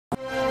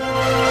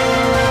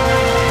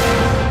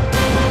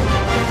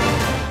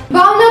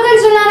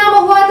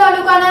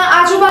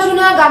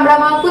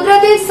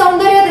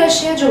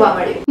દ્રશ્ય જોવા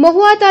મળ્યું।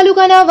 મહુવા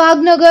તાલુકાના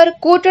વાઘનગર,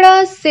 કોટડા,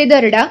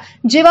 સેદરડા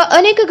જેવા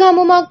અનેક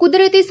ગામોમાં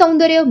કુદરતી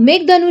સૌંદર્ય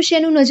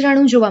મેઘધનુષ્યનું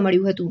નજરાણું જોવા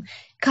મળ્યું હતું।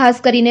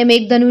 ખાસ કરીને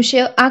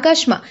મેઘધનુષ્ય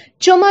આકાશમાં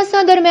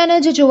ચોમાસા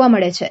દરમિયાન જ જોવા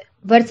મળે છે।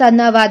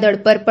 વરસાદના વાદળ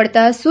પર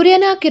પડતા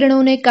સૂર્યના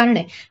કિરણોને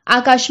કારણે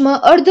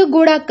આકાશમાં અર્ધ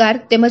ગોળાકાર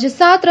તેમજ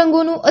 7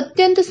 રંગોનું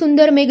અત્યંત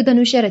સુંદર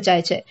મેઘધનુષ્ય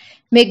રચાય છે।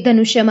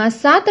 મેઘધનુષ્યમાં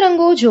 7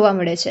 રંગો જોવા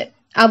મળે છે।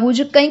 આવું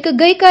જ કંઈક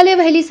ગઈકાલે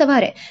વહેલી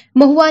સવારે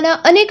મહુવાના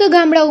અનેક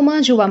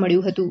ગામડાઓમાં જોવા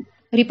મળ્યું હતું।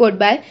 Report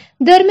by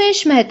Dharmesh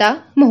Mehta,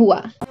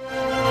 Mahuva.